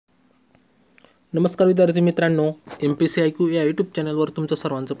नमस्कार विद्यार्थी मित्रांनो, MPSC IQ या यूट्यूब चॅनलवर तुमचं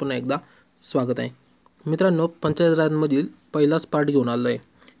सर्वांचं पुन्हा एकदा स्वागत आहे. मित्रांनो, पंचायत राजमधील पहिलाच पार्ट घेऊन आलो आहे.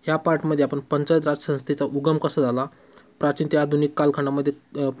 ह्या पार्टमध्ये आपण पंचायत राज संस्थेचा उगम कसा झाला, प्राचीन ते आधुनिक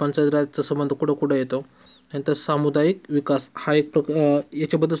कालखंडामध्ये पंचायत राजचा संबंध कुठं कुठं येतो, नंतर सामुदायिक विकास हा एक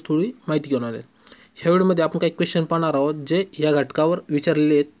याच्याबद्दल थोडी माहिती घेऊन आलो आहे. ह्या व्हिडिओमध्ये आपण काही क्वेश्चन पाहणार आहोत जे या घटकावर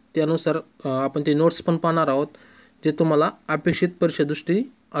विचारलेले आहेत. त्यानुसार आपण ते नोट्स पण पाहणार आहोत जे तुम्हाला अपेक्षित परीक्षेदृष्टी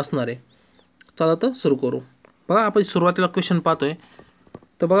असणार आहे. चला तर सुरू करू. बघा, आपण सुरुवातीला क्वेश्चन पाहतोय.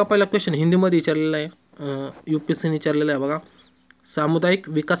 तर बघा, पहिला क्वेश्चन हिंदीमध्ये विचारलेला आहे, UPSCने विचारलेला आहे. बघा, सामुदायिक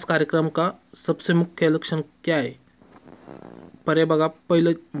विकास कार्यक्रम का सबसे मुख्य लक्षण क्या है? पर्याय बघा,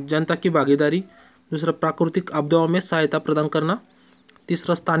 पहिलं जनता की भागीदारी, दूसरा प्राकृतिक आपदाओं में सहायता प्रदान करना,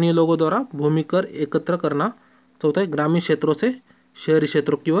 तीसरा स्थानीय लोगों द्वारा भूमि कर एकत्र करना, चौथा है ग्रामीण क्षेत्रों से शहरी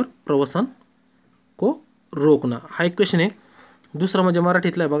क्षेत्रों की ओर प्रवासन को रोकना. हा एक क्वेश्चन आहे. दुसरा म्हणजे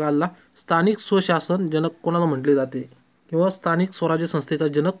मराठीतला आहे बघा, अल्ला स्थानिक स्वशासन जनक कोणाला म्हटले जाते किंवा स्थानिक स्वराज्य संस्थेचा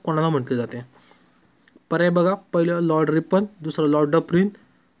जनक कोणाला म्हटले जाते? पर्याय बघा, पहिलं लॉर्ड रिपन, दुसरं लॉर्ड डफरिन,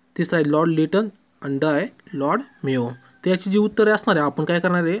 तिसरा आहे लॉर्ड लिटन आणि ड आहे लॉर्ड मेयो. तर याची जी उत्तरे असणार आहे, आपण काय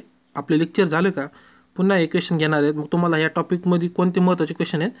करणार आहे, आपले लेक्चर झाले का पुन्हा एक क्वेश्चन घेणार आहेत. मग तुम्हाला या टॉपिकमध्ये कोणते महत्त्वाचे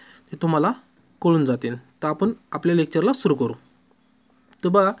क्वेश्चन आहेत ते तुम्हाला कळून जातील. तर आपण आपल्या लेक्चरला सुरू करू. तर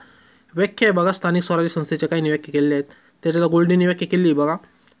बघा, व्याख्या आहे बघा, स्थानिक स्वराज्य संस्थेच्या काही व्याख्या केलेल्या आहेत. त्याच्याला गोल्डीने व्याख्या केली आहे बघा,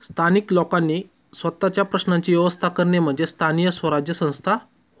 स्थानिक लोकांनी स्वतःच्या प्रश्नांची व्यवस्था करणे म्हणजे स्थानीय स्वराज्य संस्था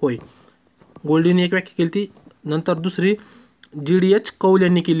होय. गोल्डीने एक व्याख्या केली ती. नंतर दुसरी GDH कौल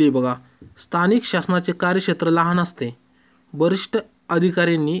यांनी केली आहे बघा, स्थानिक शासनाचे कार्यक्षेत्र लहान असते, वरिष्ठ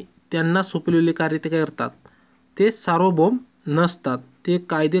अधिकाऱ्यांनी त्यांना सोपवलेले कार्य ते काय करतात, ते सार्वभौम नसतात, ते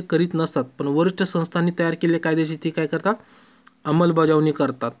कायदे करीत नसतात, पण वरिष्ठ संस्थांनी तयार केलेल्या कायद्याची ते काय करतात, अंमलबजावणी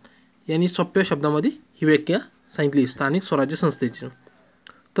करतात. यांनी सोप्या शब्दामध्ये ही व्याख्या सांगितली स्थानिक स्वराज्य संस्थेची.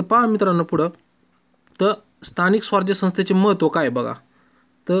 तर पहा मित्रांनो पुढं, तर स्थानिक स्वराज्य संस्थेचे महत्त्व काय बघा.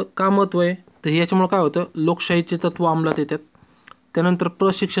 तर का महत्त्व आहे, तर याच्यामुळे काय होतं, लोकशाहीचे तत्त्व अंमलात येतात. त्यानंतर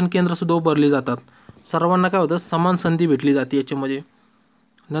प्रशिक्षण केंद्रसुद्धा उभारली जातात, सर्वांना काय होतं, समान संधी भेटली जाते याच्यामध्ये.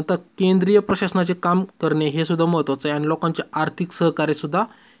 नंतर केंद्रीय प्रशासनाचे काम करणे हे सुद्धा महत्त्वाचं आहे आणि लोकांचे आर्थिक सहकार्यसुद्धा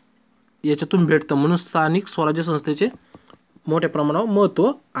याच्यातून भेटतं, म्हणून स्थानिक स्वराज्य संस्थेचे मोठ्या प्रमाणावर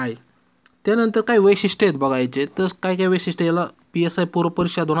महत्त्व आहे. त्यानंतर काही वैशिष्ट्य आहेत बघा याचे. तर काय काय वैशिष्ट्य, याला PSI पूर्व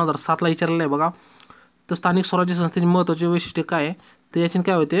परीक्षा 2007ला विचारलेलं आहे बघा. तर स्थानिक स्वराज्य संस्थेचे महत्त्वाचे वैशिष्ट्य काय आहे, तर याच्याने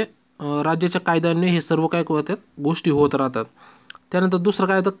काय होते, राज्याच्या कायद्याने हे सर्व काय होतात गोष्टी होत राहतात. त्यानंतर दुसरं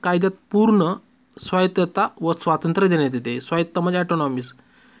काय होतं, कायद्यात पूर्ण स्वायत्तता व स्वातंत्र्य देण्यात येते. स्वायत्त म्हणजे ॲटोनॉमिस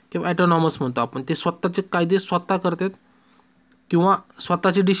किंवा ॲटोनॉमस म्हणतो आपण. ते स्वतःचे कायदे स्वतः करतात किंवा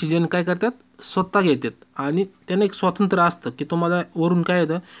स्वतःचे डिसिजन काय करतात, स्वतः घेतात आणि त्यांना एक स्वातंत्र्य असतं की तुम्हाला वरून काय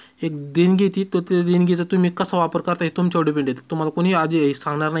येतं, एक देणगी ती, तो त्या देणगीचा तुम्ही कसा वापर करता हे तुमच्यावर डिपेंड येतं. तुम्हाला कोणी आधी हे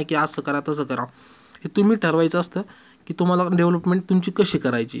सांगणार नाही की असं करा तसं करा, हे तुम्ही ठरवायचं असतं की तुम्हाला डेव्हलपमेंट तुमची कशी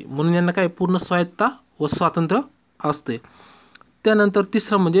करायची. म्हणून यांना काय पूर्ण स्वायत्ता व स्वातंत्र्य असते. त्यानंतर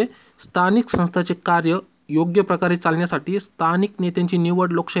तिसरं म्हणजे स्थानिक संस्थाचे कार्य योग्य प्रकारे चालण्यासाठी स्थानिक नेत्यांची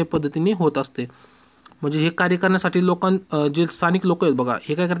निवड लोकशाही पद्धतीने होत असते. म्हणजे हे कार्य करण्यासाठी जे स्थानिक लोक आहेत बघा,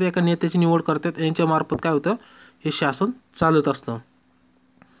 हे काय करतात, एका नेत्याची निवड करतात, यांच्या मार्फत काय होतं, हे शासन चालत असतं.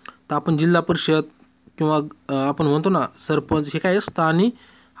 तर आपण जिल्हा परिषद किंवा आपण म्हणतो ना सरपंच, हे काय स्थानिक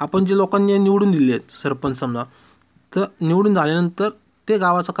आपण जे लोकांनी निवडून दिले आहेत सरपंच समजा, तर निवडून झाल्यानंतर ते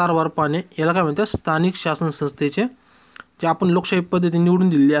गावाचा कारभार पाहणे याला काय म्हणतात, स्थानिक शासन संस्थेचे जे आपण लोकशाही पद्धतीने निवडून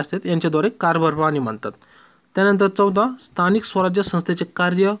दिलेले असतात यांच्याद्वारे कारभार पाहणे म्हणतात. त्यानंतर चौथा, स्थानिक स्वराज्य संस्थेचे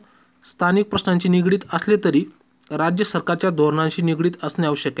कार्य स्थानिक प्रश्नांशी निगडीत असले तरी राज्य सरकारच्या धोरणांशी निगडीत असणे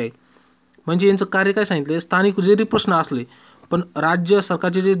आवश्यक आहे. म्हणजे यांचं कार्य काय सांगितलं, स्थानिक जरी प्रश्न असले पण राज्य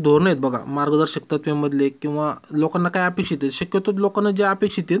सरकारचे जे धोरण आहेत बघा, मार्गदर्शक तत्त्वांमधले किंवा लोकांना काय अपेक्षित आहे, शक्यतो लोकांना जे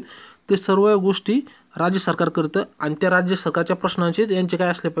अपेक्षित आहेत ते सर्व गोष्टी राज्य सरकार करतं आणि त्या राज्य सरकारच्या प्रश्नांशी यांचे काय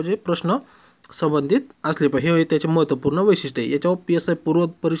असले पाहिजे, प्रश्न संबंधित असले पाहिजे. हे त्याचे महत्त्वपूर्ण वैशिष्ट्य आहे. याच्यावर PSI पूर्व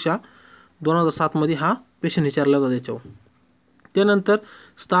परीक्षा 2007मध्ये हा क्वेश्चन विचारला जातो याच्यावर. त्यानंतर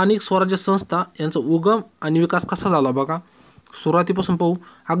स्थानिक स्वराज्य संस्था यांचा उगम आणि विकास कसा झाला बघा. सुरुवातीपासून पाहू,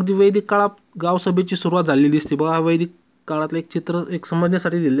 अगदी वैदिक काळात गावसभेची सुरुवात झालेली दिसते बघा. वैदिक काळातलं एक चित्र एक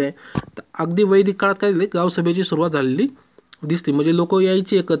समजण्यासाठी दिले आहे. तर अगदी वैदिक काळात काय झाले, गावसभेची सुरुवात झालेली दिसते. म्हणजे लोक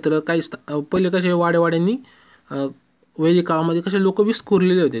यायची एकत्र. काही पहिले कसे वाड्यावाड्यांनी वैदिक काळामध्ये कसे लोक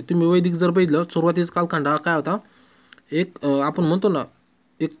विस्कुरलेले होते. तुम्ही वैदिक जर बघितलं, सुरुवातीचा कालखंड हा काय होता, एक आपण म्हणतो ना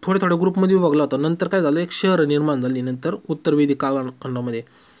एक थोड्या थोड्या ग्रुपमध्ये विभागला होता. नंतर काय झालं, एक शहर निर्माण झाली नंतर उत्तर वैदिक कालखंडामध्ये.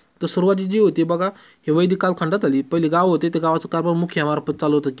 तर सुरुवाती जी होती बघा, हे वैदिक कालखंडात आली. पहिले गाव होते, ते गावाचं कारभार मुखियामार्फत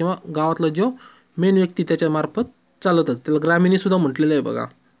चालू होतं किंवा गावातला जो मेन व्यक्ती त्याच्यामार्फत चालवतात, त्याला ग्रामीणीसुद्धा म्हटलेलं आहे बघा.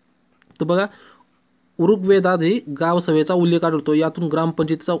 तर बघा, ऋग्वेदातही गावसभेचा उल्लेख आढळतो. यातून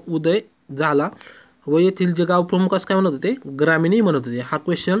ग्रामपंचायतीचा उदय झाला व येथील जे गाव प्रमुख असं काय म्हणत होते, ग्रामीणही म्हणत होते. हा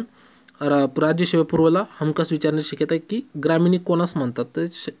क्वेश्चन राज्यसेवा पूर्वला हमखास विचारण्याची शक्यता आहे की ग्रामीणी कोणास म्हणतात.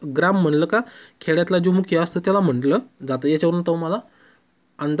 तर ग्राम म्हणलं का खेड्यातला जो मुख्य असतं त्याला म्हटलं जातं. याच्यावरून तुम्हाला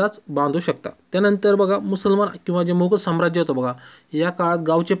अंदाज बांधू शकता. त्यानंतर बघा मुसलमान किंवा जे मोगल साम्राज्य होतं बघा, या काळात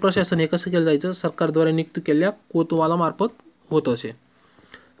गावचे प्रशासन हे कसं केलं जायचं, सरकारद्वारे नियुक्त केलेल्या कोतवालामार्फत होत असे.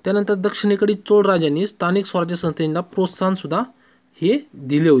 त्यानंतर दक्षिणेकडील चोळ राजांनी स्थानिक स्वराज्य संस्थांना प्रोत्साहन सुद्धा हे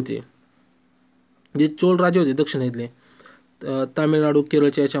दिले होते. जे चोळ राजे होते दक्षिणेतले, तामिळनाडू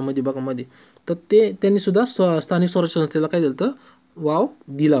केरळच्या याच्यामध्ये बघा मध्ये, तर त्यांनी सुद्धा स्थानिक स्वराज्य संस्थेला काय दिलं तर वाव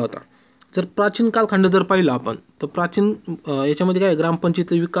दिला होता. जर प्राचीन कालखंड जर पाहिला आपण, तर प्राचीन याच्यामध्ये काय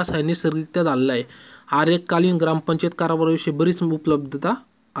ग्रामपंचायत विकास आहे नैसर्गिकरित्या झालेला आहे. आर्यकालीन ग्रामपंचायत कारभाराविषयी बरीच उपलब्धता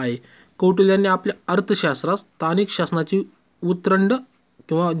आहे. कौटिल्यांनी आपल्या अर्थशास्त्रात स्थानिक शासनाची उतरंड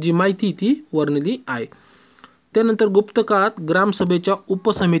किंवा जी माहिती ती वर्णिली आहे. त्यानंतर गुप्त काळात ग्रामसभेच्या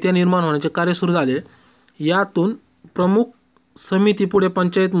उपसमित्या निर्माण होण्याचे कार्य सुरू झाले. यातून प्रमुख समिती पुढे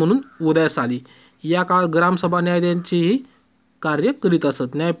पंचायत म्हणून उदयास आली. या काळात ग्रामसभा न्यायालयांचेही कार्य करीत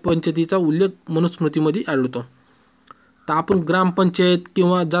असत. न्यायपंचायतीचा उल्लेख मनुस्मृतीमध्ये आढळतो. तर आपण ग्रामपंचायत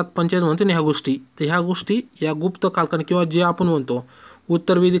किंवा जात पंचायत म्हणतो ना, ह्या गोष्टी या गुप्त कालखंड किंवा जे आपण म्हणतो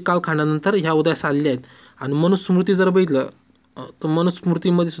उत्तरवेदिक कालखंडानंतर ह्या उदयास आलेल्या आहेत. आणि मनुस्मृती जर बघितलं तर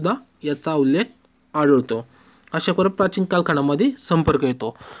मनुस्मृतीमध्ये सुद्धा याचा उल्लेख आढळतो. अशा प्रकारे प्राचीन कालखंडामध्ये संपर्क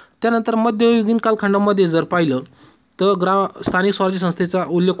येतो. त्यानंतर मध्ययुगीन कालखंडामध्ये जर पाहिलं तर स्थानिक स्वराज्य संस्थेचा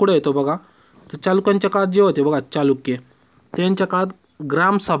उल्लेख कुठे येतो बघा, तर चालुक्यांच्या काळात जे होते बघा चालुक्य, त्यांच्या काळात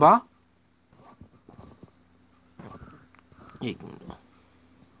ग्रामसभा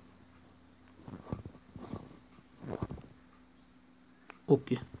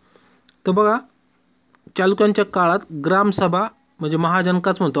ओके, तर बघा चालुक्यांच्या काळात ग्रामसभा म्हणजे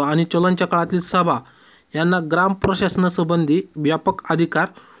महाजनकाच म्हणतो आणि चोलांच्या काळातील सभा यांना ग्राम प्रशासनासंबंधी व्यापक अधिकार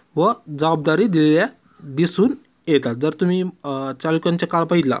व जबाबदारी दिलेल्या दिसून येतात. जर तुम्ही चालुक्यांचा काळ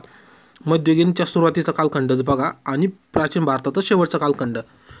पाहिला, मध्ययुगीनच्या सुरुवातीचा कालखंड बघा आणि प्राचीन भारताचा शेवटचा कालखंड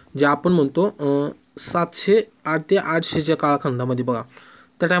जे आपण म्हणतो 708 ते 800च्या कालखंडामध्ये बघा,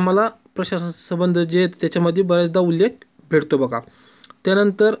 त्या टायमाला प्रशासनासंबंध जे त्याच्यामध्ये बऱ्याचदा उल्लेख भेटतो बघा.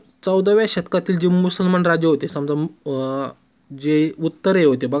 त्यानंतर 14व्या शतकातील जे मुसलमान राज्य होते, समजा जे उत्तरे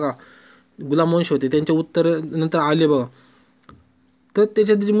होते बघा, गुलाम वंश होते, त्यांच्या उत्तर नंतर आले बघा, तर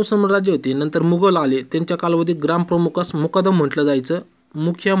त्याच्यात जे मुसलमान राज्य होते, नंतर मुघल आले, त्यांच्या कालावधीत ग्रामप्रमुखास मुकदम म्हटलं जायचं,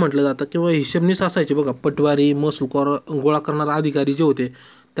 मुखिया म्हटलं जातं किंवा हिशोबनीस असायचे बघा. पटवारी, महसूल गोळा करणारा अधिकारी जे होते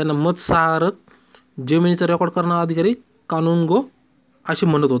त्यांना मतसारक, जमिनीचा रेकॉर्ड करणारा अधिकारी कानूनगो असे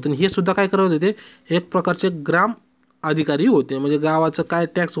म्हणत होते. हे सुद्धा काय करत होते, एक प्रकारचे ग्राम अधिकारी होते. म्हणजे गावाचं काय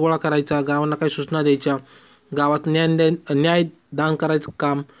टॅक्स गोळा करायचा, गावांना काय सूचना द्यायच्या, गावात न्यायदान करायचं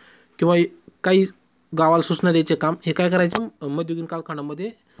काम किंवा काही गावाला सूचना द्यायचे काम, हे काय करायचं मध्ययुगीन कालखंडामध्ये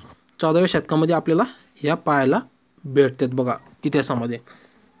 14व्या शतकामध्ये आपल्याला ह्या पाहायला भेटतात बघा इतिहासामध्ये.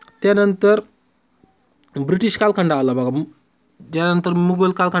 त्यानंतर ब्रिटिश कालखंड आला बघा. ज्यानंतर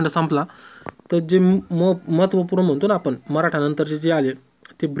मुघल कालखंड संपला, तर जे महत्त्वपूर्ण म्हणतो ना आपण मराठानंतरचे जे आले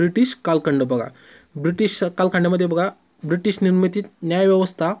ते ब्रिटिश कालखंड बघा. ब्रिटिश कालखंडामध्ये बघा ब्रिटिश निर्मितीत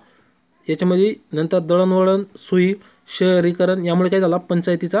न्यायव्यवस्था, याच्यामध्ये नंतर दळणवळण, सुई, शहरीकरण यामुळे काय झाला,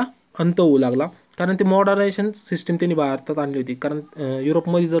 पंचायतीचा अंत होऊ लागला. कारण ते मॉडर्नायझेशन सिस्टीम त्यांनी भारतात आणली होती. कारण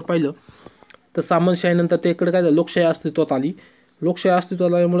युरोपमध्ये जर पाहिलं तर सामंतशाहीनंतर ते इकडे काय झालं, लोकशाही अस्तित्वात आली. लोकशाही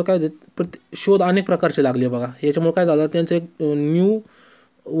अस्तित्वात आल्यामुळे काय शोध अनेक प्रकारचे लागले बघा. याच्यामुळे काय झालं, त्यांचं एक न्यू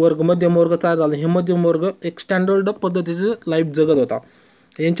वर्ग, मध्यम वर्ग तयार झाला. हे मध्यम वर्ग एक स्टँडर्ड पद्धतीचं लाईफ जगत होता.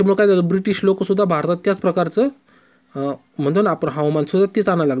 यांच्यामुळे काय झालं, ब्रिटिश लोकसुद्धा भारतात त्याच प्रकारचं म्हणतो ना आपण हवामान सुद्धा तेच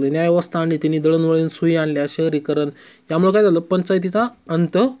आणायला लागले. न्यायव्यवस्था आणली त्यांनी, दळणवळण सुई आणल्या, शहरीकरण, यामुळे काय झालं, पंचायतीचा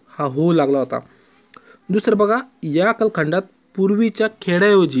अंत हा होऊ लागला होता. दुसरं बघा, या कालखंडात पूर्वीच्या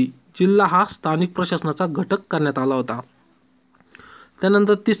खेड्याऐवजी जिल्हा हा स्थानिक प्रशासनाचा घटक करण्यात आला होता.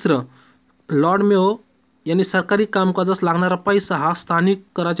 त्यानंतर तिसरं, लॉर्ड मेयो यांनी सरकारी कामकाजास लागणारा पैसा हा स्थानिक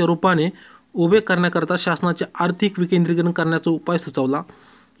कराच्या रूपाने उभे करण्याकरता शासनाचे आर्थिक विकेंद्रीकरण करण्याचा उपाय सुचवला.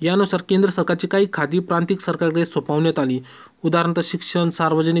 यानुसार केंद्र सरकारची काही खाती प्रांतिक सरकारकडे सोपवण्यात आली. उदाहरणार्थ शिक्षण,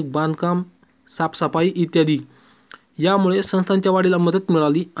 सार्वजनिक बांधकाम, साफसफाई इत्यादी. यामुळे संस्थांच्या वाढीला मदत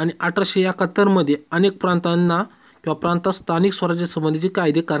मिळाली आणि 1871मध्ये अनेक प्रांतांना किंवा प्रांतात स्थानिक स्वराज्य संबंधीचे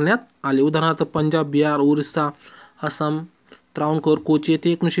कायदे करण्यात आले. उदाहरणार्थ पंजाब, बिहार, ओरिसा, आसाम, त्रावणकोर, कोची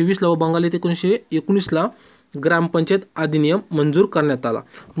येथे 1920ला व बंगाल येथे 1919ला ग्रामपंचायत अधिनियम मंजूर करण्यात आला.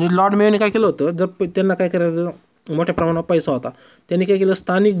 म्हणजे लॉर्ड मेयोने काय केलं होतं, जर त्यांना काय करायचं मोठ्या प्रमाणात पैसा होता, त्यांनी काय केलं,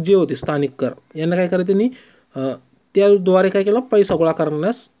 स्थानिक जे होते स्थानिक कर यांना काय करायचं, त्यांनी त्याद्वारे काय केलं, पैसा गोळा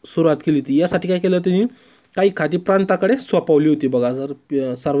करण्यास सुरुवात केली होती. यासाठी काय केलं, त्यांनी काही खाती प्रांताकडे सोपवली होती बघा.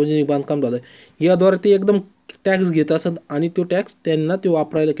 जर सार्वजनिक बांधकाम झालं याद्वारे ते एकदम टॅक्स घेत असत आणि तो टॅक्स त्यांना ते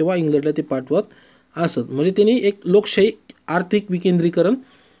वापरायला किंवा इंग्लंडला ते पाठवत असत. म्हणजे त्यांनी एक लोकशाही आर्थिक विकेंद्रीकरण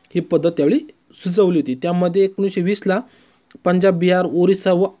ही पद्धत त्यावेळी सुचवली होती. त्यामध्ये 1920ला पंजाब, बिहार,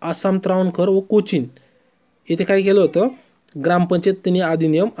 ओरिसा व आसाम, त्रावणकोर व कोचीन येथे काय केलं होतं, ग्रामपंचायत त्यांनी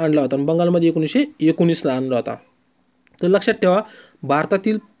अधिनियम आणला होता आणि बंगालमध्ये 1919ला आणला होता. तर लक्षात ठेवा,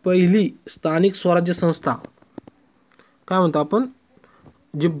 भारतातील पहिली स्थानिक स्वराज्य संस्था काय म्हणतो आपण,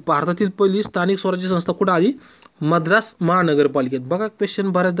 जी भारतातील पहिली स्थानिक स्वराज्य संस्था कुठं आली, मद्रास महानगरपालिकेत. बघा क्वेश्चन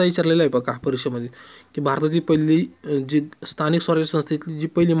बऱ्याचदा विचारलेला आहे बघा परीक्षेमध्ये, की भारतातील पहिली जी स्थानिक स्वराज्य संस्थेतली जी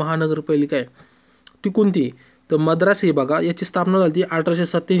पहिली महानगरपालिका आहे ती कोणती, तर मद्रास हे बघा. याची स्थापना झाली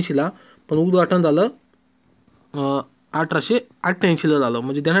 1887ला, पण उद्घाटन झालं 1888ला झालं.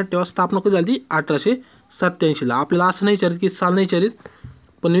 म्हणजे ध्यानात ठेवा, स्थापना कधी झाली 1887ला. आपल्याला असं नाही विचारित की साल नाही विचारित,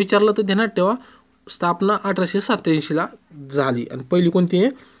 पण विचारलं तर ध्यानात ठेवा स्थापना 1887ला झाली. आणि पहिली कोणती आहे,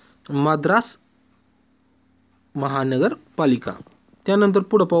 मद्रास महानगरपालिका. त्यानंतर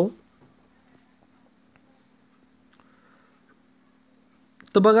पुढं पाहू,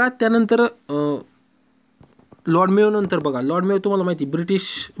 तर बघा त्यानंतर लॉर्ड मेयो नंतर बघा, लॉर्ड मेयो तुम्हाला माहिती ब्रिटिश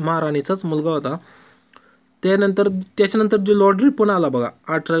महाराणीचाच मुलगा होता. त्याच्यानंतर जो लॉर्ड रिपन आला बघा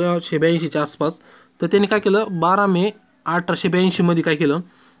 1882च्या आसपास, तर त्यांनी काय केलं, 12 मे 1882 मध्ये काय केलं,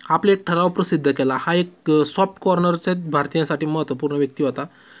 आपले एक ठराव प्रसिद्ध केला. हा एक सॉफ्ट कॉर्नरच्या भारतीयांसाठी महत्त्वपूर्ण व्यक्ती होता.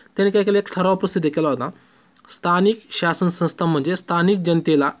 त्याने काय केलं, एक ठराव प्रसिद्ध केला होता. स्थानिक शासन संस्था म्हणजे स्थानिक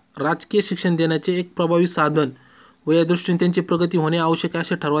जनतेला राजकीय शिक्षण देण्याचे एक प्रभावी साधन व या दृष्टीने त्यांची प्रगती होणे आवश्यक आहे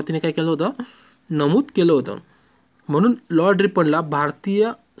असे ठरवा तिने काय केलं होतं, नमूद केलं होतं. म्हणून लॉर्ड रिपनला भारतीय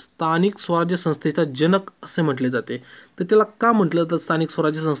स्थानिक स्वराज्य संस्थेचा जनक असे म्हटले जाते. तर त्याला का म्हटलं तर स्थानिक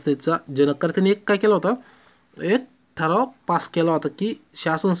स्वराज्य संस्थेचा जनक, कारण त्याने एक काय केलं होतं, एक ठराव पास केला होता की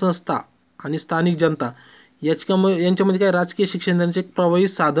शासन संस्था आणि स्थानिक जनता यांच्यामध्ये काय राजकीय शिक्षण देण्याचे एक प्रभावी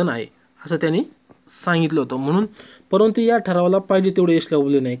साधन आहे असं त्यांनी सांगितलं होतं. म्हणून परंतु या ठरावाला पाहिजे तेवढे यश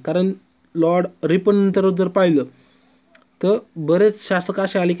लाभले नाही. कारण लॉर्ड रिपन नंतर जर पाहिलं तर बरेच शासक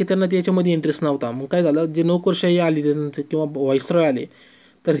असे आले की त्यांना त्याच्यामध्ये इंटरेस्ट नव्हता. मग काय झालं, जे नोकरशाही आली त्यानंतर किंवा व्हाईसरॉय आले,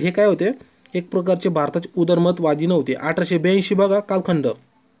 तर हे काय होते, एक प्रकारचे भारताचे उदारमतवादी नव्हते. 1882 बघा कालखंड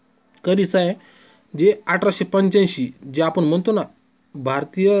कधीचा आहे, जे 1885 जे आपण म्हणतो ना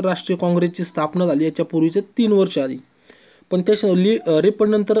भारतीय राष्ट्रीय काँग्रेसची स्थापना झाली याच्या पूर्वीचे 3 वर्ष आधी. पण त्या रिपन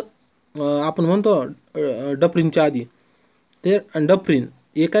नंतर आपण म्हणतो डफरीनच्या आधी, ते डफरीन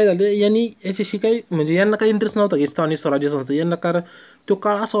हे काय झाले, यांनी याच्याशी काही म्हणजे यांना काही इंटरेस्ट नव्हता की स्थानिक स्वराज्य संस्था यांना. कारण तो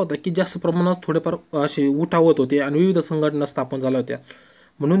काळ असा होता की जास्त प्रमाणात थोडेफार असे उठाव होत होते आणि विविध संघटना स्थापन झाल्या होत्या.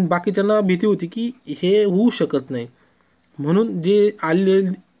 म्हणून बाकीच्यांना भीती होती की हे होऊ शकत नाही. म्हणून जे आले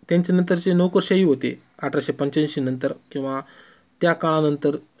त्यांच्या नंतरचे नोकरशाही होते 1885 नंतर किंवा त्या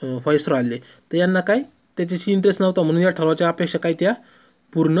काळानंतर व्हाईसरॉय आले, तर यांना काय त्याच्याशी इंटरेस्ट नव्हता. म्हणून या ठरावाच्या अपेक्षा काय त्या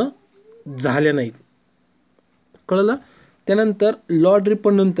पूर्ण झाल्या नाहीत. कळलं. त्यानंतर लॉर्ड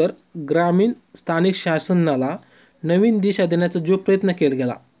रिपन नंतर ग्रामीण स्थानिक शासनाला नवीन दिशा देण्याचा जो प्रयत्न केला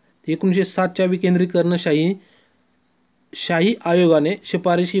गेला, 1907च्या विकेंद्रीकरण शाही आयोगाने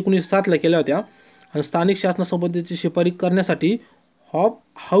शिफारशी 1907ला केल्या होत्या. आणि स्थानिक शासनासोबतची शिफारस करण्यासाठी हॉब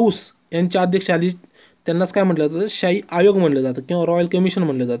हाऊस यांच्या अध्यक्षाखाली त्यांनाच काय म्हटलं जातं, शाही आयोग म्हटलं जातं किंवा रॉयल कमिशन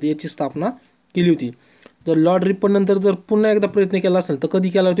म्हटलं जातं, याची स्थापना केली होती. जर लॉर्ड रिपन नंतर जर पुन्हा एकदा प्रयत्न केला असेल तर कधी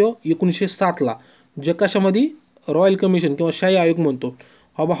केला होता, 1907ला, जे कशामध्ये रॉयल कमिशन किंवा शाही आयोग म्हणतो,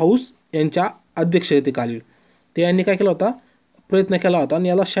 हॉब हाऊस यांच्या अध्यक्षतेखाली ते यांनी काय केला होता, प्रयत्न केला होता. आणि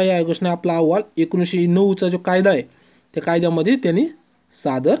याला शाही आयोगाने आपला अहवाल 1909चा जो कायदा आहे त्या कायद्यामध्ये त्यांनी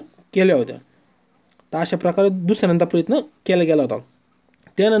सादर केल्या होत्या. तर अशा प्रकारे दुसऱ्यांदा प्रयत्न केला गेला होता.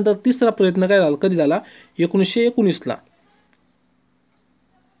 त्यानंतर तिसरा प्रयत्न काय झाला, कधी झाला, 1919ला.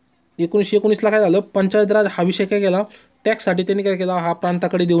 1919ला काय झालं, पंचायत राज हा विषय काय केला, टॅक्ससाठी त्यांनी काय केला, हा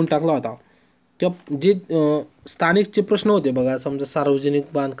प्रांताकडे देऊन टाकला होता. त्या जे स्थानिकचे प्रश्न होते बघा, समजा सार्वजनिक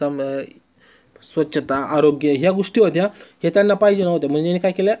बांधकाम, स्वच्छता, आरोग्य, ह्या गोष्टी होत्या, हे त्यांना पाहिजे नव्हत्या. म्हणजे यांनी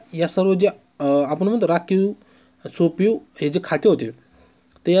काय केल्या, या सर्व जे आपण म्हणतो राखीव सोपीव हे जे खाते होते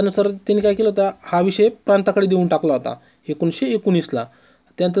ते यानुसार त्यांनी काय केलं होतं, हा विषय प्रांताकडे देऊन टाकला होता 1919ला.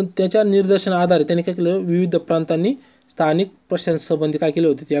 त्यानंतर त्याच्या निर्देशना आधारे त्यांनी काय केलं, विविध प्रांतांनी स्थानिक प्रशासनासंबंधी काय केले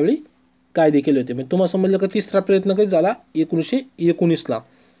होते त्यावेळी कायदे केले होते. म्हणजे तुम्हाला समजलं का तिसरा प्रयत्न कधी झाला, 1919ला.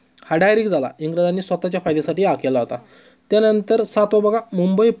 हा डायरेक्ट झाला, इंग्रजांनी स्वतःच्या फायद्यासाठी हा केला होता. त्यानंतर 7वा बघा,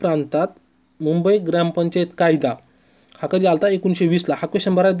 मुंबई प्रांतात मुंबई ग्रामपंचायत कायदा हा कधी आला होता, 1920ला. हा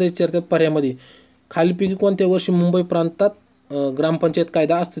क्वेश्चन बऱ्याचदा विचारतात पर्यामध्ये, खालीलपैकी कोणत्या वर्षी मुंबई प्रांतात ग्रामपंचायत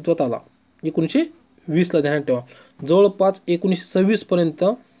कायदा अस्तित्वात आला, 1920ला. ध्यानात ठेवा. जवळपास 1926 पर्यंत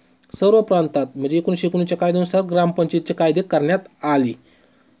सर्व प्रांतात म्हणजे 1919च्या कायद्यानुसार ग्रामपंचायतचे कायदे करण्यात आले.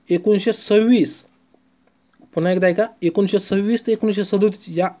 1926 पुन्हा एकदा ऐका, 1926 ते 1937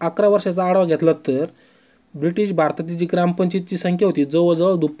 या 11 वर्षाचा आढावा घेतला तर ब्रिटिश भारताची जी ग्रामपंचायतची संख्या होती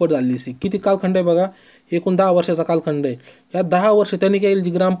जवळजवळ दुप्पट झाली असती. किती कालखंड आहे बघा, एकूण 10 वर्षाचा कालखंड आहे. या 10 वर्ष त्यांनी काय केलं,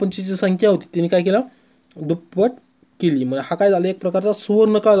 जी ग्रामपंचायतची संख्या होती त्यांनी काय केलं, दुप्पट केली. म्हणजे हा काय झाला, एक प्रकारचा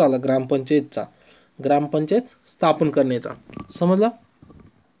सुवर्णकाळ झाला ग्रामपंचायतचा, ग्रामपंचायत स्थापन करण्याचा. समजला.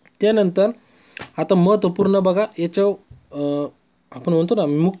 त्यानंतर आता महत्त्वपूर्ण बघा, याच्यावर आपण म्हणतो ना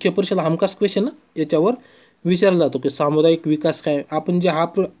मुख्य परीक्षेला हमखास क्वेश्चन याच्यावर विचारला जातो की सामुदायिक विकास काय. आपण जे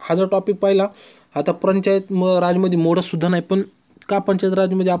हा जर टॉपिक पाहिला, आता पंचायत राजमध्ये मोडत सुद्धा नाही, पण का पंचायत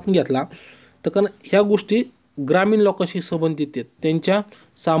राजमध्ये आपण घेतला तर कारण ह्या गोष्टी ग्रामीण लोकांशी संबंधित आहेत, त्यांच्या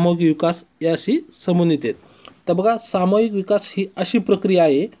सामूहिक विकास याशी संबंधित आहेत. तर बघा, सामूहिक विकास ही अशी प्रक्रिया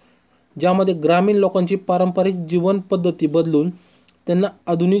आहे ज्यामध्ये ग्रामीण लोकांची पारंपरिक जीवन पद्धती बदलून त्यांना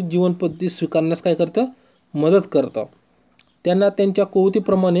आधुनिक जीवन पद्धती स्वीकारण्यास काय करतं, मदत करतं. त्यांना त्यांच्या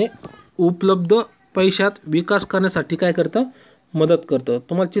कुवतीप्रमाणे उपलब्ध पैशात विकास करण्यासाठी काय करतं, मदत करतं.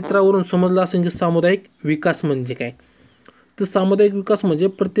 तुम्हाला चित्रावरून समजलं असेल की सामुदायिक विकास म्हणजे काय. तर सामुदायिक विकास म्हणजे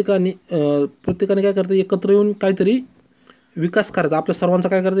प्रत्येकाने काय करतं, एकत्र येऊन काहीतरी विकास करायचा. आपल्या सर्वांचा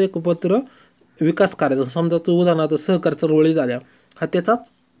काय करतं, एकत्र विकास करायचा. समजा तो उदाहरणार्थ सहकार चळवळी झाल्या, हा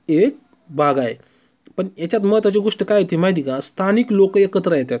त्याचाच एक भाग आहे. पण याच्यात महत्त्वाची गोष्ट काय ती माहिती का, स्थानिक लोक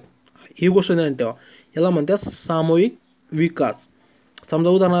एकत्र येतात, ही गोष्ट ध्यानात ठेवा. याला म्हणतात सामूहिक विकास. समजा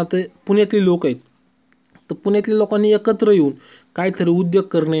उदाहरणार्थ पुण्यातली लोक आहेत, तर पुण्यातल्या लोकांनी एकत्र येऊन काहीतरी उद्योग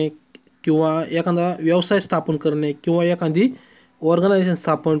करणे किंवा एखादा व्यवसाय स्थापन करणे किंवा एखादी ऑर्गनायझेशन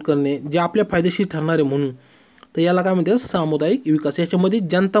स्थापन करणे जे आपल्या फायदेशीर ठरणार आहे म्हणून, तर याला काय म्हणतात, सामुदायिक विकास. याच्यामध्ये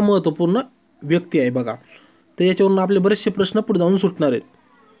जनता महत्त्वपूर्ण व्यक्ती आहे बघा. तर याच्यावरून आपले बरेचसे प्रश्न पुढे जाऊन सुटणार आहेत.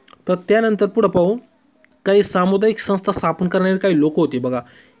 तर त्यानंतर पुढं पाहू, काही सामुदायिक संस्था स्थापन करणारे काही लोक होते बघा,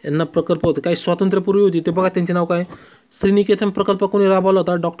 यांना प्रकल्प होते. काही स्वातंत्र्यपूर्वी होती, ते बघा त्यांचे नाव काय. श्रीनिकेतन प्रकल्प कोणी राबवला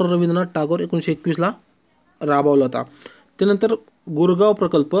होता, डॉक्टर रवींद्रनाथ टागोर 1921ला राबवला होता. त्यानंतर गुरगाव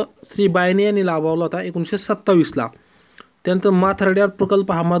प्रकल्प श्री बायने यांनी राबवला होता 1927ला. त्यानंतर माथार्ड्या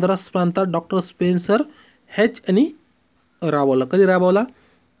प्रकल्प हा मद्रास प्रांतात डॉक्टर स्पेन्सर हॅच यांनी राबवला. कधी राबवला,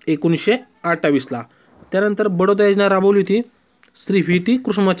 1928ला. त्यानंतर बडोदा योजना राबवली होती श्री व्ही टी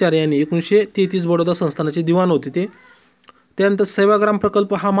कृष्णाचार्य यांनी, 1933 बडोदा संस्थानाचे दिवाण होते ते. त्यानंतर सेवाग्राम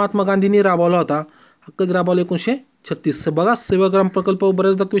प्रकल्प हा महात्मा गांधींनी राबवला होता, हा कधी राबवला, 1936. बघा, सेवाग्राम प्रकल्प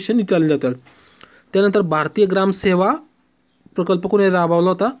बऱ्याचदा क्वेश्चन विचारले जातात. त्यानंतर भारतीय ग्रामसेवा प्रकल्प कोणी राबवला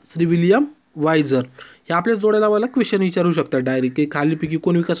होता, श्री विलियम वायझर. हे आपल्या जोड्या लावायला क्वेश्चन विचारू शकतात डायरेक्ट, की खालीपैकी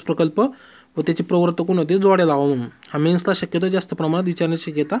कोण विकास प्रकल्प व त्याचे प्रवर्तक कोण होते, जोड्या लावा म्हणून. हा मेन्सला शक्यतो जास्त प्रमाणात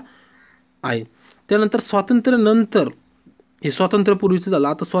विचारण्याची शक्यता आहे. त्यानंतर स्वातंत्र्यानंतर, हे स्वातंत्र्यपूर्वीचं झालं.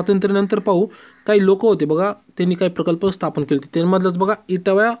 आता स्वातंत्र्यानंतर पाहू, काही लोक होते बघा, त्यांनी काही प्रकल्प स्थापन केले होते. त्यामधलंच बघा,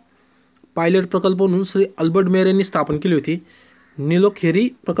 इटावा पायलट प्रकल्प म्हणून श्री अल्बर्ट मेयर यांनी स्थापन केली होती. निलोखेरी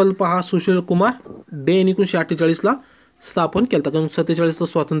प्रकल्प हा सुशील कुमार डे 1948ला स्थापन केला होता, कारण 47ला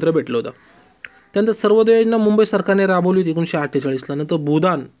स्वातंत्र्य भेटलं होतं. त्यानंतर सर्वोदय योजना मुंबई सरकारने राबवली होती 1948ला. नंतर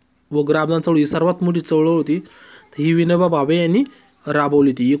भूदान व ग्रामदान चळवळ ही सर्वात मोठी चळवळ होती, तर ही विनोबा भावे यांनी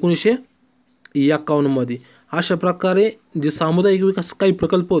राबवली होती 1951मध्ये. अशा प्रकारे जे सामुदायिक विकास काही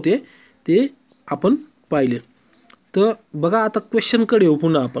प्रकल्प होते ते आपण पाहिले. तर बघा, आता क्वेश्चनकडे येऊ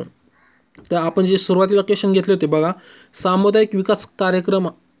पुन्हा आपण. तर आपण जे सुरुवातीला क्वेश्चन घेतले होते बघा, सामुदायिक विकास कार्यक्रम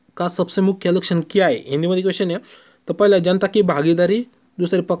का सबसे मुख्य लक्षण क्या है, हिंदीमध्ये क्वेश्चन आहे. तर पहिला जनता की भागीदारी,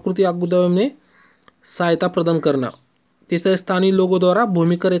 दुसरे प्रकृति आपदा में सहायता प्रदान करना, तीसरा स्थानीय लोगों द्वारा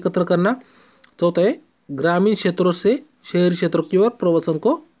भूमि कर एकत्र करना, चौथा है ग्रामीण क्षेत्रों से शहरी क्षेत्रों की ओर प्रवासन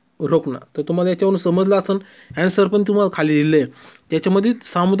को रोखना. तर तुम्हाला याच्यावरून समजलं असेल, ॲन्सर पण तुम्हाला खाली लिहिलं आहे. त्याच्यामध्ये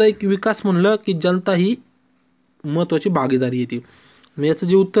सामुदायिक विकास म्हणलं की जनता ही महत्त्वाची भागीदारी येते. मग याचं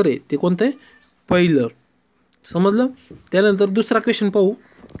जे उत्तर आहे ते कोणतं आहे, पहिलं. समजलं. त्यानंतर दुसरा क्वेश्चन पाहू.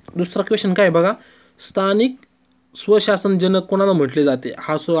 दुसरा क्वेश्चन काय बघा, स्थानिक स्वशासन जनक कोणाला म्हटले जाते.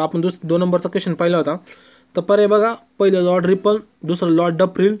 हा आपण 2 नंबरचा क्वेश्चन पाहिला होता. तर पर्याय बघा, पहिलं लॉर्ड रिपन, दुसरं लॉर्ड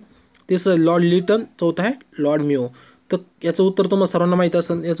डफरिन, तिसरं लॉर्ड लिटन, चौथा आहे लॉर्ड मिओ. तर याचं उत्तर तुम्हाला सर्वांना माहीत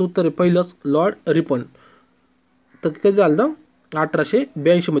असेल. याचं उत्तर आहे पहिलंच लॉर्ड रिपन. तर कधी झालं,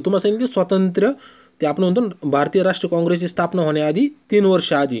 1882मध्ये. तुम्हाला सांगितलं स्वातंत्र्य, ते आपण म्हणतो भारतीय राष्ट्रीय काँग्रेसची स्थापना होण्याआधी 3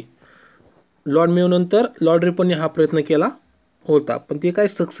 वर्ष आधी लॉर्ड मिओ नंतर लॉर्ड रिपनने हा प्रयत्न केला होता, पण ते काही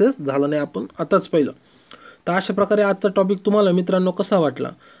सक्सेस झालं नाही, आपण आताच पाहिलं. तर अशा प्रकारे आजचा टॉपिक तुम्हाला मित्रांनो कसा वाटला.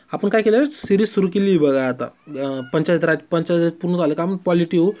 आपण काय केलं, सिरीज सुरू केली बघा. आता पंचायत पूर्ण झालं का आपण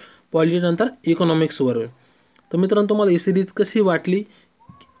पॉलिटी नंतर इकॉनॉमिक्सवर. तर मित्रांनो, तुम्हाला ही सिरीज कशी वाटली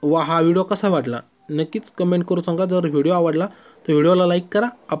व हा व्हिडिओ कसा वाटला नक्कीच कमेंट करून सांगा. जर व्हिडिओ आवडला तर व्हिडिओला लाईक करा,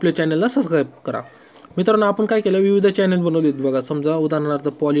 आपल्या चॅनलला सबस्क्राईब करा. मित्रांनो, आपण काय केलं, विविध चॅनल बनवलेत बघा. समजा उदाहरणार्थ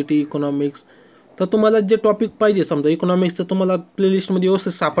पॉलिटी, इकॉनॉमिक्स. तर तुम्हाला जे टॉपिक पाहिजे, समजा इकॉनॉमिक्सचं तुम्हाला प्लेलिस्टमध्ये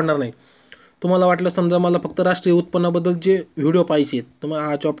व्यवस्थित सापडणार नाही. तुम्हाला वाटलं समजा मला फक्त राष्ट्रीय उत्पन्नाबद्दल जे व्हिडिओ पाहिजे, तुम्हाला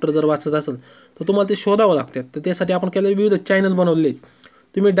हा चॅप्टर जर वाचत असेल तर तर तुम्हाला ते शोधावं लागतात. तर त्यासाठी आपण केलेले विविध चॅनल बनवलेले आहेत.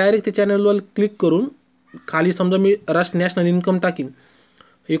 तुम्ही डायरेक्ट त्या चॅनलवर क्लिक करून खाली समजा मी नॅशनल इन्कम टाकीन,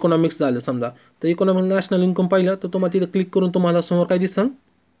 इकॉनॉमिक्स झालं समजा, तर इकॉनॉमिक नॅशनल इन्कम पाहिलं तर तुम्हाला तिथं क्लिक करून तुम्हाला समोर काय दिसन,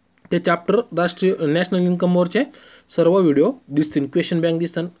 ते चॅप्टर राष्ट्रीय नॅशनल इन्कमवरचे सर्व व्हिडिओ दिसतील, क्वेश्चन बँक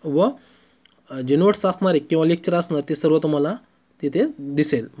दिसन व जे नोट्स असणार आहे किंवा लेक्चर असणार ते सर्व तुम्हाला तिथे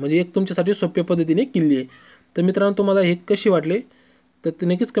दिसेल. म्हणजे एक तुमच्यासाठी सोप्या पद्धतीने किल्ली आहे. तर मित्रांनो, तुम्हाला हे कशी वाटले तर ते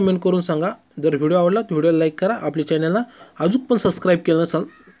नक्कीच कमेंट करून सांगा. जर व्हिडिओ आवडला तर व्हिडिओला लाईक करा. आपल्या चॅनलला अजून पण सबस्क्राईब केलं नसेल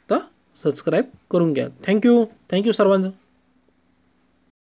तर सबस्क्राईब करून घ्या. थँक्यू सर्वांचं.